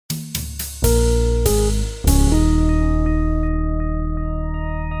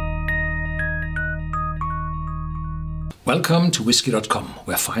Welcome to Whisky.com,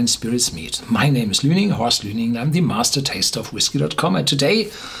 where fine spirits meet. My name is Lüning, Horst Lüning. I'm the master taster of Whisky.com, and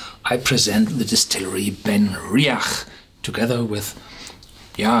today I present the distillery Benriach, together with,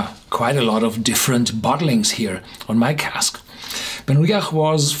 quite a lot of different bottlings here on my cask. Benriach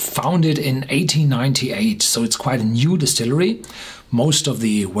was founded in 1898, so it's quite a new distillery. Most of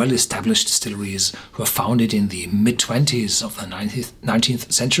the well-established distilleries were founded in the mid-20s of the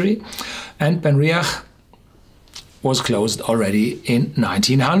 19th century, and Benriach was closed already in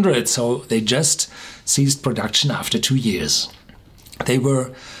 1900, so they just ceased production after 2 years. They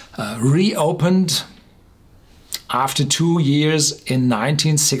were reopened after 2 years in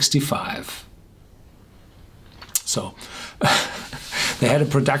 1965. So they had a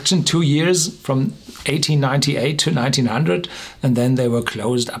production 2 years from 1898 to 1900, and then they were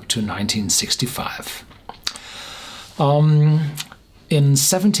closed up to 1965. In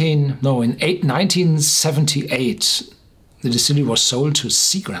 1978, the distillery was sold to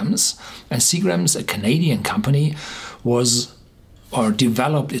Seagram's, and Seagram's, a Canadian company,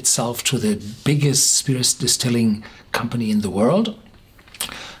 developed itself to the biggest spirits distilling company in the world.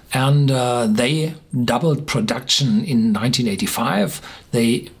 And they doubled production in 1985.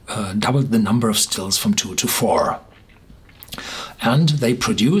 They doubled the number of stills from 2 to 4. And they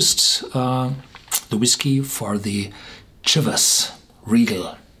produced the whiskey for the Chivas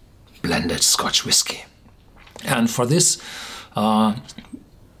Regal blended Scotch whiskey. And for this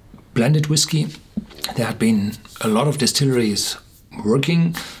blended whiskey, there had been a lot of distilleries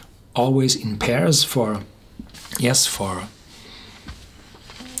working, always in pairs for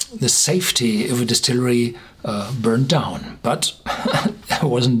the safety if a distillery burned down. But there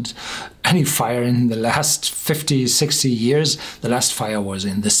wasn't any fire in the last 50, 60 years. The last fire was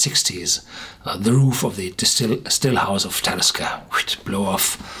in the 60s. The roof of the still house of Talisker would blow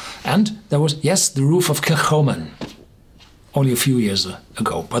off. And there was, the roof of Kilchoman only a few years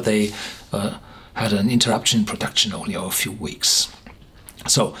ago. But they had an interruption in production only over a few weeks.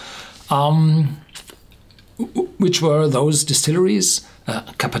 So, which were those distilleries?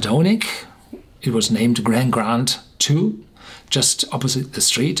 Cappadonic, it was named Glen Grant II, just opposite the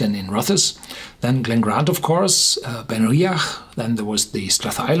street and in Rothes. Then Glen Grant, of course, Benriach. Then there was the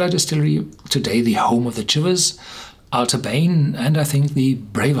Strathisla distillery, today the home of the Chivas, Altabane, and I think the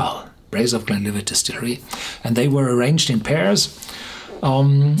Braes of Glenlivet distillery. And they were arranged in pairs.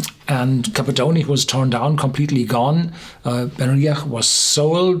 And Cappadonic was torn down, completely gone. Benriach was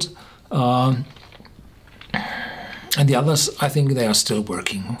sold. And the others, I think they are still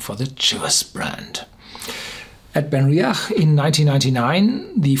working for the Chivas brand. At Benriach in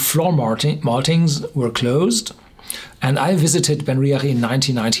 1999, the floor maltings were closed. And I visited Benriach in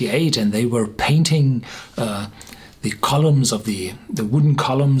 1998, and they were painting the columns of the wooden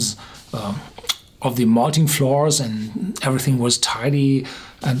columns of the malting floors, and everything was tidy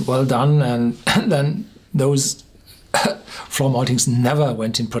and well done. And then those floor maltings never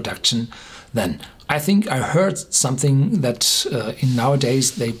went in production then. I think I heard something that in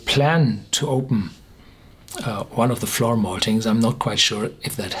nowadays they plan to open one of the floor maltings. I'm not quite sure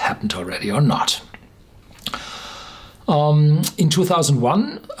if that happened already or not. In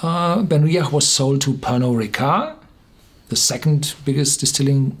 2001, Benriach was sold to Pernod Ricard, the second biggest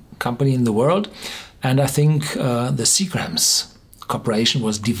distilling company in the world. And I think the Seagram's corporation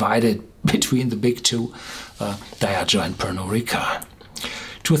was divided between the big two, Diageo and Pernod Ricard.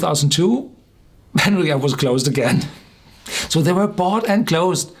 2002, Benriach was closed again. So they were bought and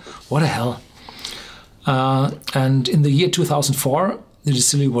closed. What a hell. And in the year 2004, the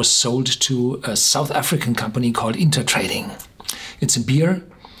distillery was sold to a South African company called Intertrading. It's a beer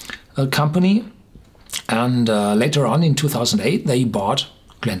company. And later on in 2008, they bought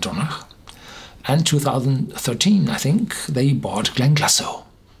Glendronach. And 2013, I think, they bought Glenglassaugh.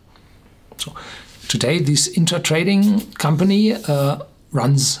 So today, this Intertrading company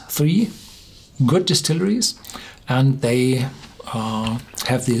runs 3 good distilleries, and they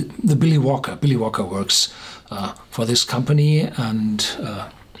have the Billy Walker. Billy Walker works for this company and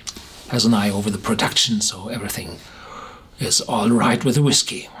has an eye over the production, so everything is all right with the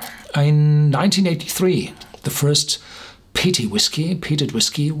whiskey. In 1983, the first peated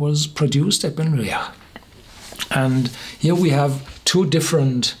whiskey was produced at Benriach. And here we have 2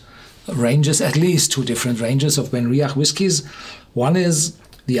 different ranges, at least 2 different ranges of Benriach whiskies. One is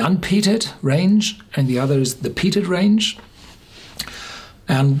the unpeated range, and the other is the peated range.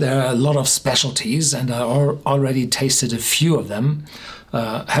 And there are a lot of specialties, and I already tasted a few of them.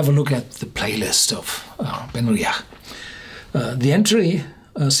 Have a look at the playlist of Benriach. The entry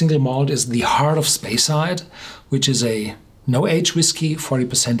single malt is the Heart of Speyside, which is a no-age whiskey,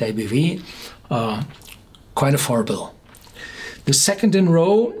 40% ABV, quite affordable. The second in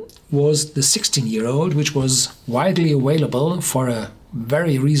row was the 16-year-old, which was widely available for a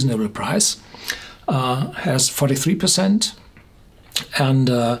very reasonable price. Has 43%, and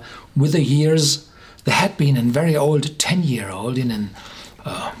with the years there had been a very old 10-year-old in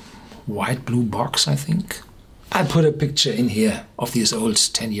a white blue box, I think. I put a picture in here of this old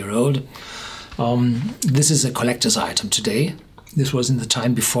 10-year-old. This is a collector's item today. This was in the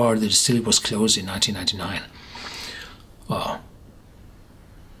time before the distillery was closed in 1999.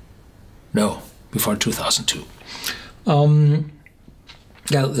 No, before 2002.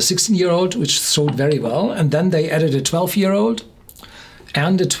 Yeah, the 16-year-old, which sold very well, and then they added a 12-year-old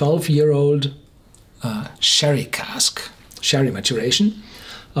and a 12-year-old sherry cask, sherry maturation,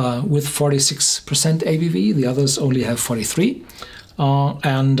 with 46% ABV. The others only have 43.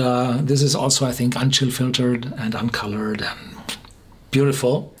 And this is also, I think, unchill filtered and uncolored and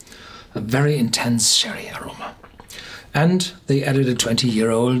beautiful. A very intense sherry aroma. And they added a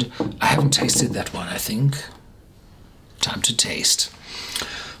 20-year-old. I haven't tasted that one, I think. Time to taste.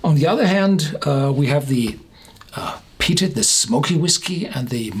 On the other hand, we have the peated, the smoky whiskey, and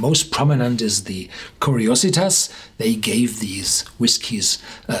the most prominent is the Curiositas. They gave these whiskies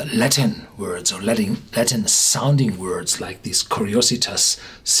Latin words or Latin sounding words like these Curiositas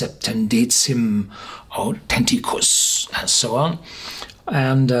septendecim authenticus and so on.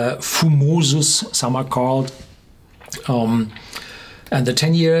 And fumosus, some are called. And the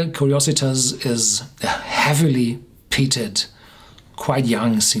 10-year Curiositas is a heavily peated, quite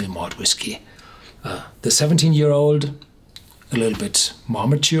young single malt whiskey. The 17-year-old, a little bit more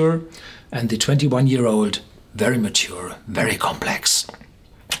mature, and the 21-year-old, very mature, very complex.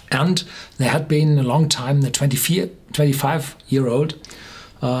 And there had been a long time the 25-year-old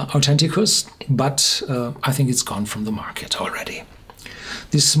Authenticus, but I think it's gone from the market already.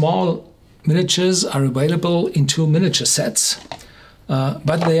 These small miniatures are available in 2 miniature sets,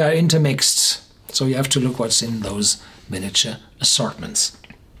 but they are intermixed, so you have to look what's in those miniature assortments.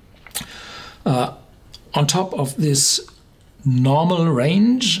 On top of this normal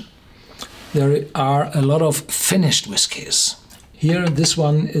range, there are a lot of finished whiskies. Here, this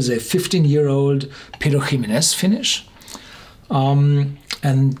one is a 15-year-old Pedro Jimenez finish. And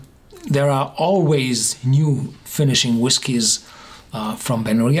there are always new finishing whiskies from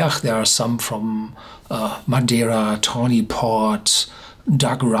Benriach. There are some from Madeira, Tawny Port,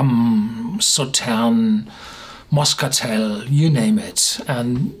 Dark Rum, Sauterne, Moscatel, you name it.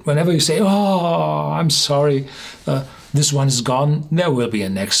 And whenever you say, oh, I'm sorry, this one is gone, there will be a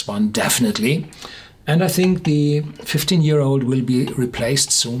next one, definitely. And I think the 15-year-old will be replaced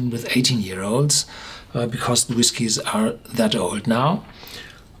soon with 18-year-olds because the whiskies are that old now.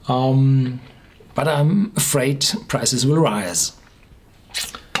 But I'm afraid prices will rise.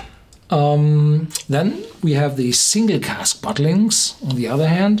 Then we have the single cask bottlings on the other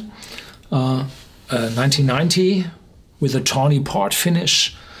hand. 1990 with a tawny port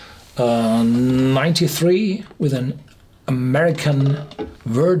finish, 93 with an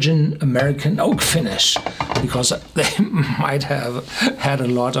virgin American oak finish, because they might have had a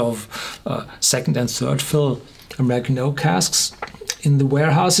lot of second and third fill American oak casks in the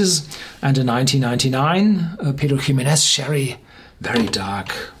warehouses, and a 1999 Pedro Jimenez sherry, very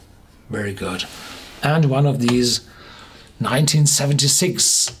dark, very good, and one of these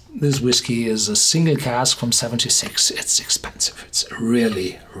 1976. This whiskey is a single cask from 76. It's expensive. It's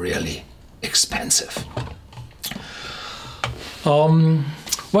really, really expensive.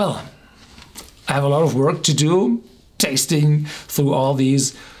 Well, I have a lot of work to do tasting through all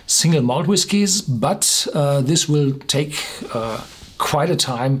these single malt whiskies, but this will take quite a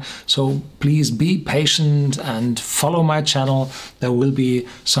time. So please be patient and follow my channel. There will be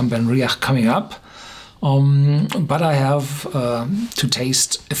some Benriach coming up. But I have to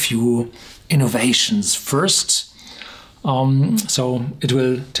taste a few innovations first, so it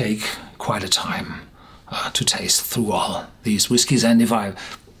will take quite a time to taste through all these whiskies, and if I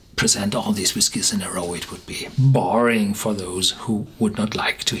present all these whiskies in a row, it would be boring for those who would not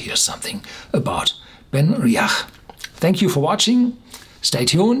like to hear something about Benriach. Thank you for watching, stay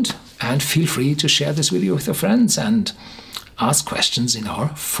tuned, and feel free to share this video with your friends and ask questions in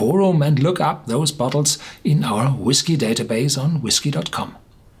our forum and look up those bottles in our whiskey database on Whisky.com.